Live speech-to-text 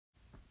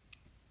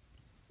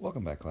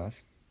Welcome back,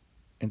 class.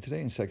 And today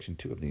in section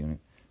 2 of the unit,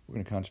 we're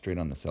going to concentrate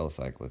on the cell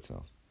cycle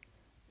itself,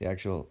 the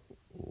actual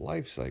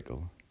life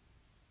cycle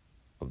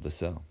of the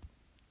cell.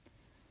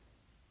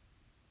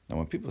 Now,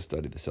 when people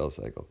study the cell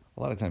cycle,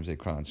 a lot of times they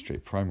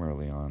concentrate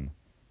primarily on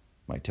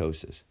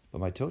mitosis, but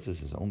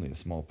mitosis is only a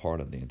small part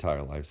of the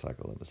entire life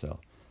cycle of a cell.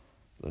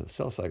 The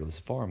cell cycle is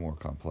far more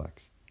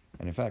complex,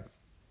 and in fact,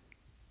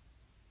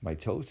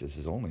 mitosis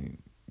is only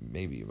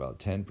maybe about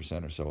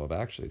 10% or so of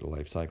actually the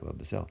life cycle of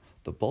the cell.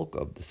 The bulk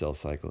of the cell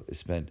cycle is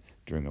spent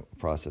during a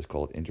process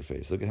called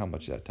interphase. Look at how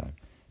much that time.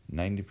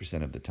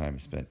 90% of the time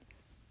is spent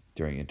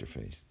during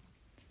interphase.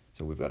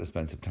 So we've got to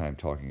spend some time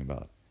talking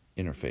about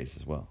interphase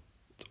as well.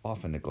 It's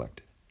often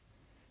neglected.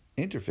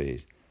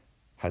 Interphase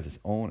has its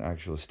own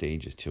actual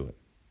stages to it.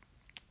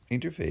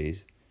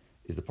 Interphase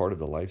is the part of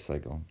the life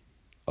cycle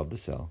of the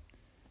cell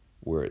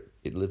where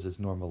it lives its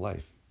normal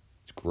life.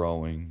 It's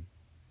growing,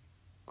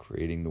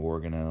 creating the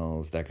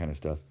organelles, that kind of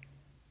stuff.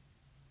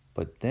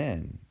 But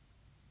then,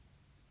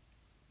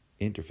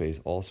 interphase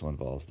also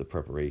involves the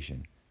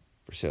preparation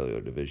for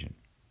cellular division.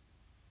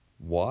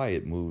 Why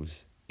it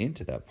moves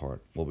into that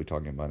part, we'll be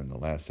talking about in the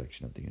last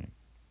section of the unit.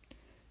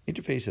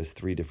 Interphase has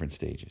 3 different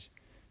stages.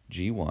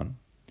 G1,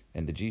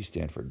 and the G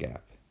stand for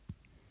gap.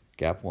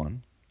 Gap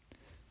 1,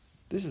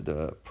 this is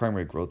the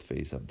primary growth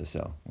phase of the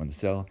cell, when the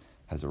cell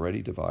has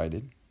already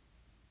divided,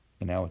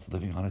 and now it's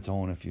living on its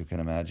own, if you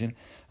can imagine.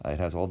 It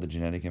has all the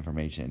genetic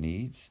information it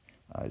needs.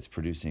 It's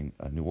producing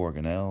new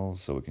organelles,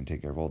 so it can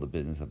take care of all the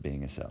business of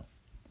being a cell.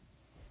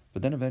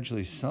 But then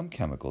eventually some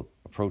chemical,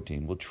 a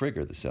protein, will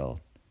trigger the cell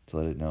to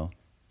let it know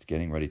it's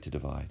getting ready to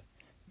divide.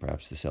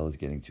 Perhaps the cell is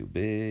getting too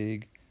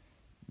big.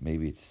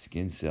 Maybe it's a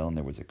skin cell and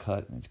there was a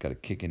cut and it's got to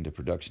kick into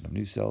production of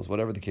new cells,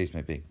 whatever the case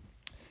may be.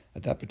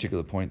 At that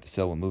particular point, the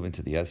cell will move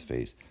into the S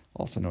phase,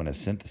 also known as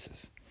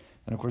synthesis.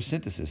 And of course,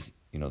 synthesis,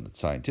 the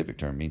scientific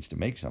term, means to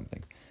make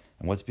something.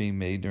 And what's being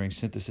made during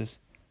synthesis?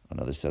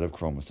 Another set of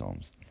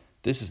chromosomes.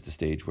 This is the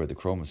stage where the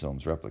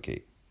chromosomes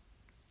replicate.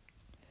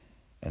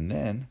 And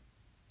then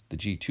the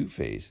G2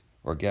 phase,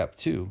 or gap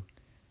 2,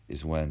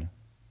 is when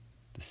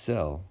the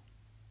cell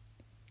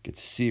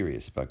gets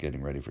serious about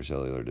getting ready for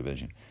cellular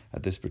division.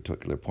 At this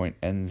particular point,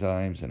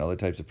 enzymes and other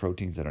types of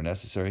proteins that are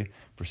necessary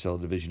for cell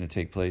division to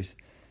take place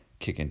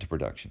kick into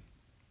production.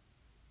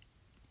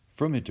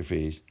 From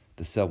interphase,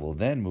 the cell will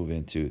then move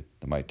into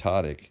the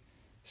mitotic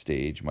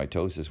stage,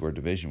 mitosis, where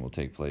division will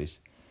take place.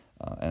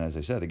 And as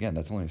I said, again,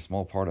 that's only a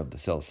small part of the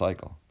cell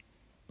cycle,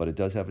 but it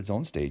does have its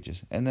own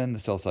stages. And then the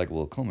cell cycle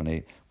will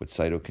culminate with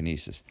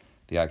cytokinesis,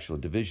 the actual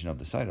division of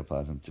the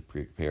cytoplasm to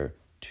prepare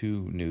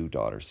 2 new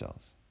daughter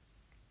cells.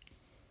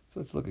 So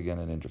let's look again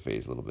at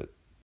interphase a little bit.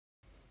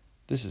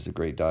 This is a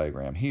great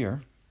diagram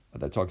here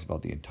that talks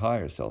about the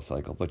entire cell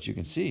cycle, but you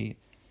can see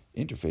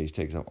interphase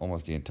takes up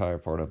almost the entire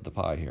part of the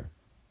pie here.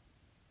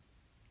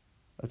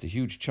 That's a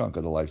huge chunk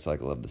of the life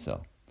cycle of the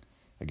cell.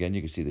 Again,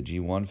 you can see the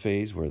G1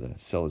 phase where the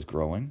cell is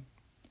growing,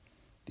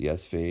 the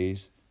S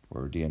phase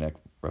where DNA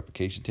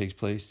replication takes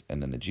place,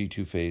 and then the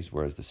G2 phase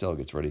whereas the cell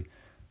gets ready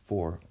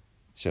for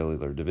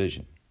cellular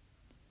division.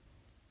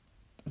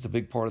 That's a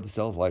big part of the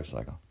cell's life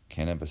cycle.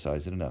 Can't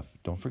emphasize it enough.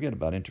 Don't forget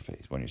about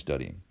interphase when you're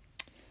studying.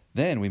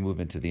 Then we move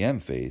into the M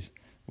phase,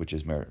 which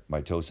is where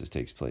mitosis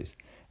takes place.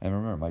 And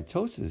remember,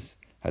 mitosis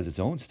has its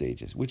own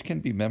stages, which can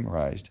be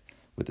memorized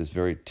with this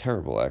very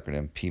terrible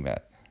acronym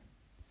PMAT.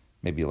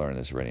 Maybe you learned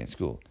this already in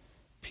school.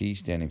 P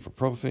standing for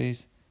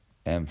prophase,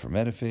 M for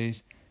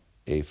metaphase,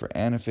 A for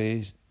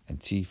anaphase, and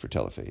T for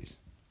telophase.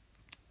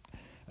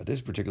 At this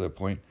particular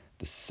point,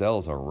 the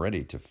cells are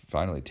ready to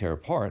finally tear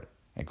apart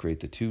and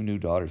create the 2 new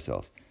daughter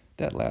cells.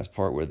 That last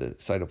part where the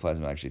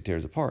cytoplasm actually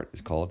tears apart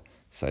is called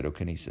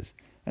cytokinesis.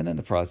 And then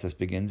the process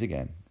begins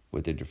again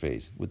with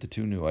interphase, with the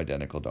 2 new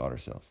identical daughter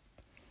cells.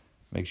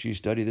 Make sure you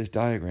study this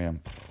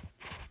diagram.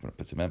 I'm going to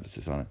put some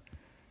emphasis on it.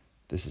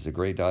 This is a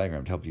great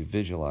diagram to help you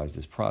visualize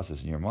this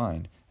process in your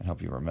mind and help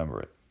you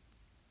remember it.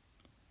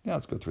 Now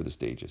let's go through the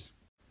stages.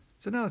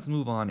 So now let's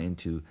move on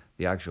into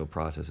the actual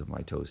process of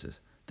mitosis,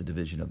 the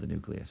division of the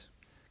nucleus.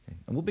 Okay.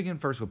 And we'll begin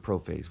first with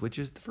prophase, which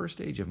is the first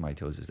stage of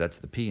mitosis. That's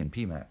the P in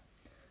PMAT.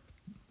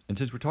 And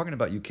since we're talking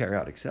about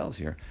eukaryotic cells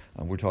here,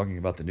 we're talking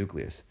about the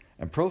nucleus.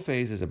 And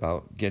prophase is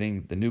about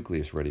getting the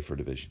nucleus ready for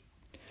division.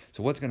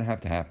 So what's going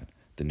to happen?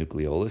 The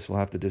nucleolus will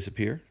have to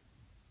disappear.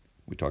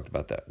 We talked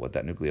about that, what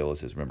that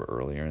nucleolus is, remember,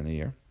 earlier in the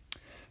year.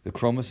 The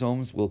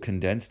chromosomes will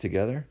condense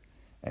together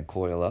and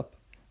coil up.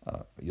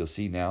 You'll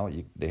see now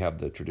they have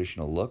the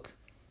traditional look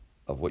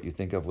of what you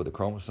think of with a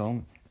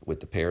chromosome,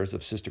 with the pairs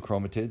of sister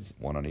chromatids,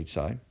 one on each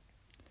side.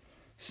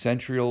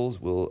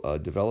 Centrioles will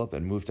develop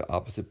and move to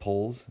opposite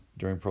poles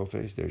during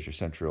prophase. There's your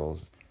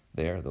centrioles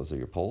there. Those are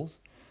your poles.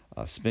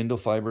 Spindle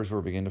fibers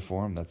will begin to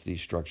form. That's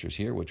these structures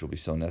here, which will be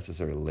so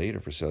necessary later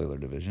for cellular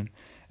division.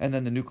 And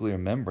then the nuclear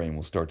membrane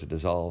will start to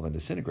dissolve and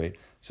disintegrate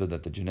so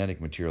that the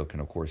genetic material can,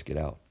 of course, get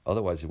out.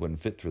 Otherwise, it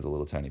wouldn't fit through the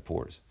little tiny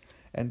pores.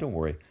 And don't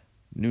worry,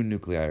 new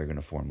nuclei are going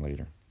to form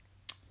later.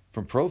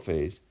 From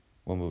prophase,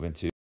 we'll move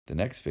into the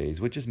next phase,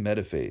 which is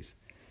metaphase.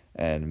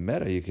 And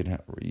meta you can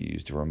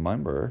use to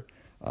remember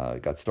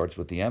It starts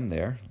with the M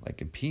there,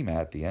 like in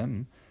PMAT, the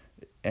M.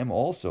 M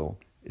also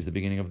is the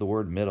beginning of the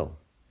word middle.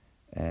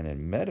 And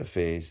in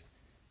metaphase,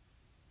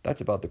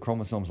 that's about the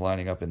chromosomes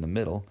lining up in the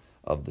middle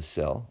of the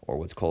cell, or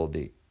what's called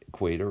the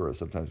equator, or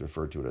sometimes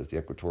referred to it as the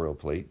equatorial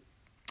plate.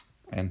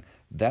 And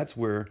that's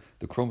where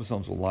the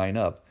chromosomes will line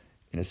up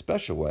in a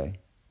special way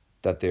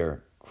that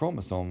their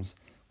chromosomes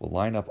will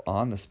line up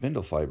on the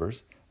spindle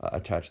fibers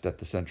attached at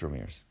the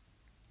centromeres.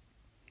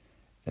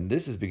 And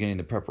this is beginning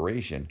the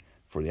preparation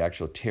for the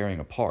actual tearing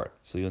apart.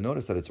 So you'll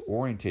notice that it's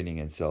orientating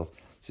itself,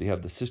 so you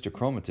have the sister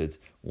chromatids,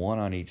 one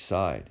on each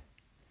side.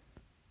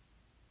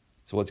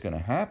 So what's going to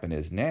happen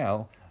is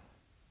now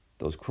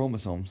those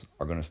chromosomes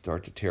are going to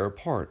start to tear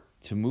apart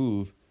to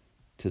move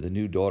to the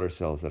new daughter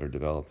cells that are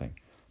developing.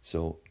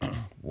 So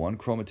one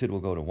chromatid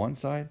will go to one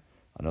side,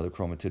 another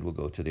chromatid will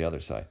go to the other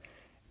side.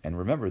 And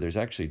remember, there's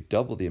actually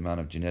double the amount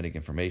of genetic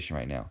information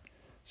right now.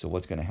 So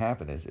what's going to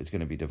happen is it's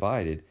going to be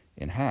divided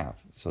in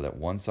half, so that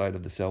one side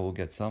of the cell will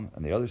get some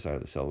and the other side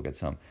of the cell will get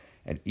some.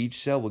 And each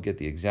cell will get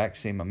the exact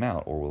same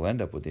amount, or will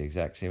end up with the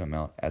exact same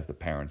amount as the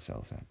parent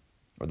cells had,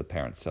 or the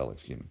parent cell,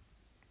 excuse me.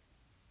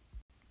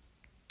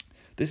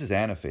 This is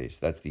anaphase.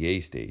 That's the A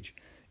stage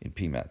in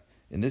PMAT.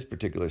 In this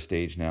particular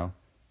stage now,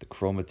 the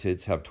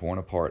chromatids have torn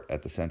apart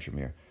at the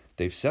centromere.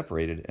 They've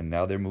separated, and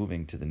now they're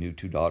moving to the new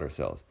two daughter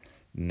cells.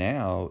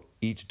 Now,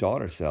 each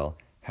daughter cell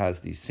has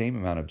the same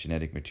amount of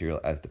genetic material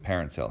as the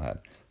parent cell had.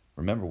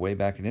 Remember, way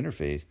back in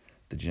interphase,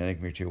 the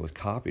genetic material was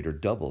copied or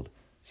doubled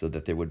so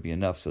that there would be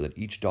enough so that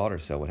each daughter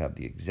cell would have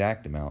the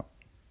exact amount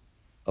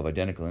of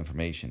identical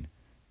information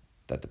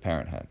that the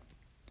parent had.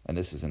 And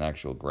this is an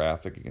actual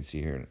graphic. You can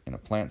see here in a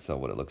plant cell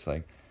what it looks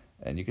like.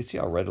 And you can see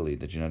how readily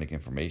the genetic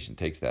information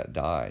takes that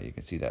dye. You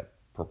can see that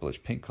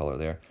purplish pink color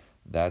there.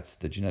 That's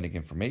the genetic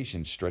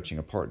information stretching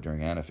apart during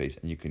anaphase.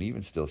 And you can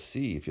even still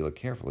see, if you look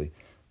carefully,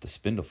 the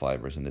spindle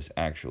fibers in this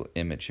actual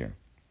image here.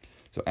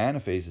 So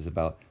anaphase is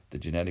about the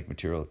genetic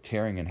material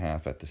tearing in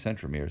half at the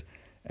centromeres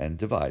and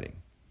dividing.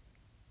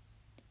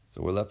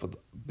 So we're left with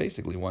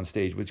basically one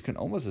stage, which can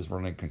almost is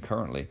running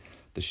concurrently.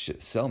 The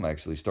cell may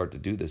actually start to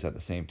do this at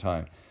the same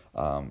time,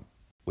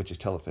 which is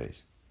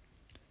telophase.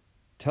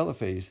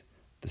 Telophase,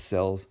 the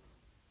cells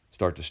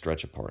start to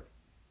stretch apart.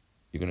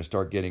 You're going to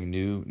start getting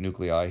new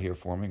nuclei here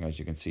forming, as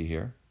you can see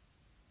here,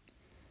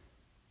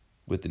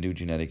 with the new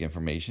genetic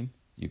information.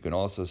 You can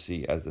also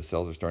see, as the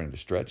cells are starting to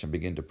stretch and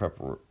begin to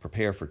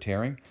prepare for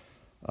tearing,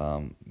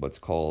 what's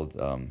called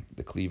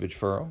the cleavage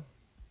furrow.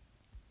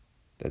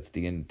 That's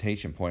the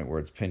indentation point where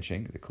it's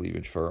pinching, the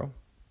cleavage furrow.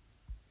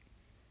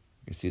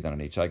 You can see that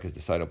on each side because the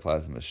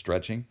cytoplasm is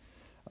stretching.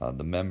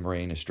 The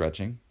membrane is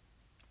stretching.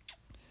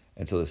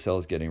 And so the cell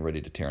is getting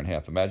ready to tear in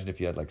half. Imagine if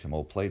you had like some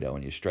old Play-Doh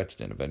and you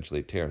stretched it and eventually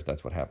it tears.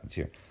 That's what happens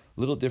here. A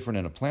little different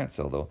in a plant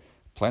cell, though.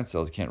 Plant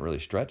cells can't really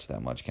stretch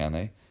that much, can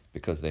they?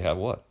 Because they have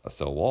what? A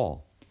cell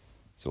wall.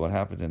 So what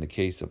happens in the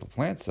case of a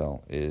plant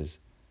cell is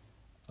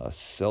a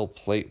cell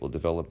plate will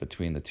develop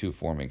between the two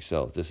forming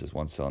cells. This is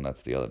one cell and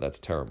that's the other. That's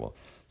terrible.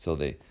 So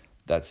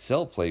that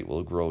cell plate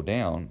will grow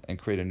down and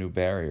create a new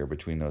barrier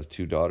between those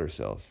two daughter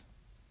cells.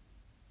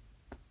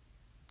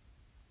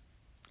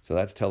 So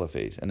that's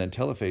telophase. And then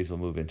telophase will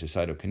move into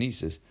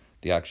cytokinesis,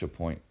 the actual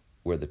point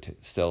where the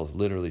cells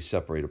literally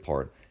separate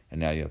apart.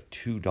 And now you have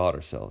two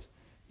daughter cells,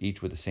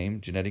 each with the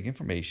same genetic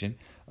information.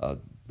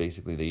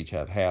 Basically, they each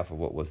have half of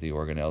what was the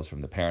organelles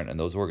from the parent, and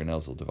those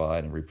organelles will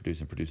divide and reproduce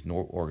and produce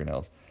more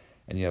organelles.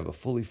 And you have a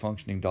fully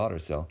functioning daughter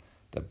cell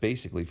that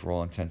basically, for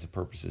all intents and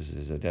purposes,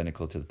 is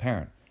identical to the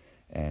parent.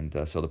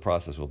 And so the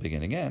process will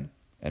begin again.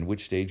 And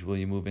which stage will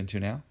you move into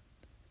now?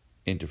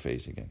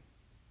 Interphase again.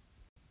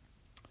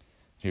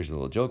 Here's a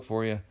little joke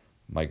for you.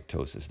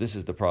 Mitosis. This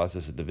is the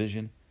process of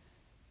division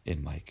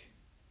in Mike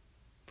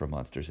from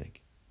Monsters,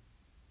 Inc.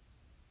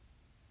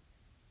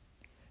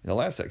 In the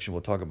last section,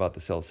 we'll talk about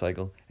the cell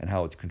cycle and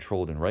how it's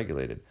controlled and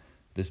regulated.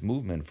 This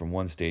movement from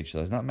one stage to the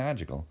other is not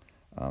magical.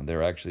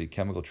 There are actually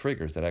chemical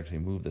triggers that actually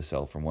move the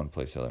cell from one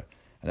place to the other.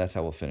 And that's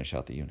how we'll finish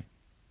out the unit.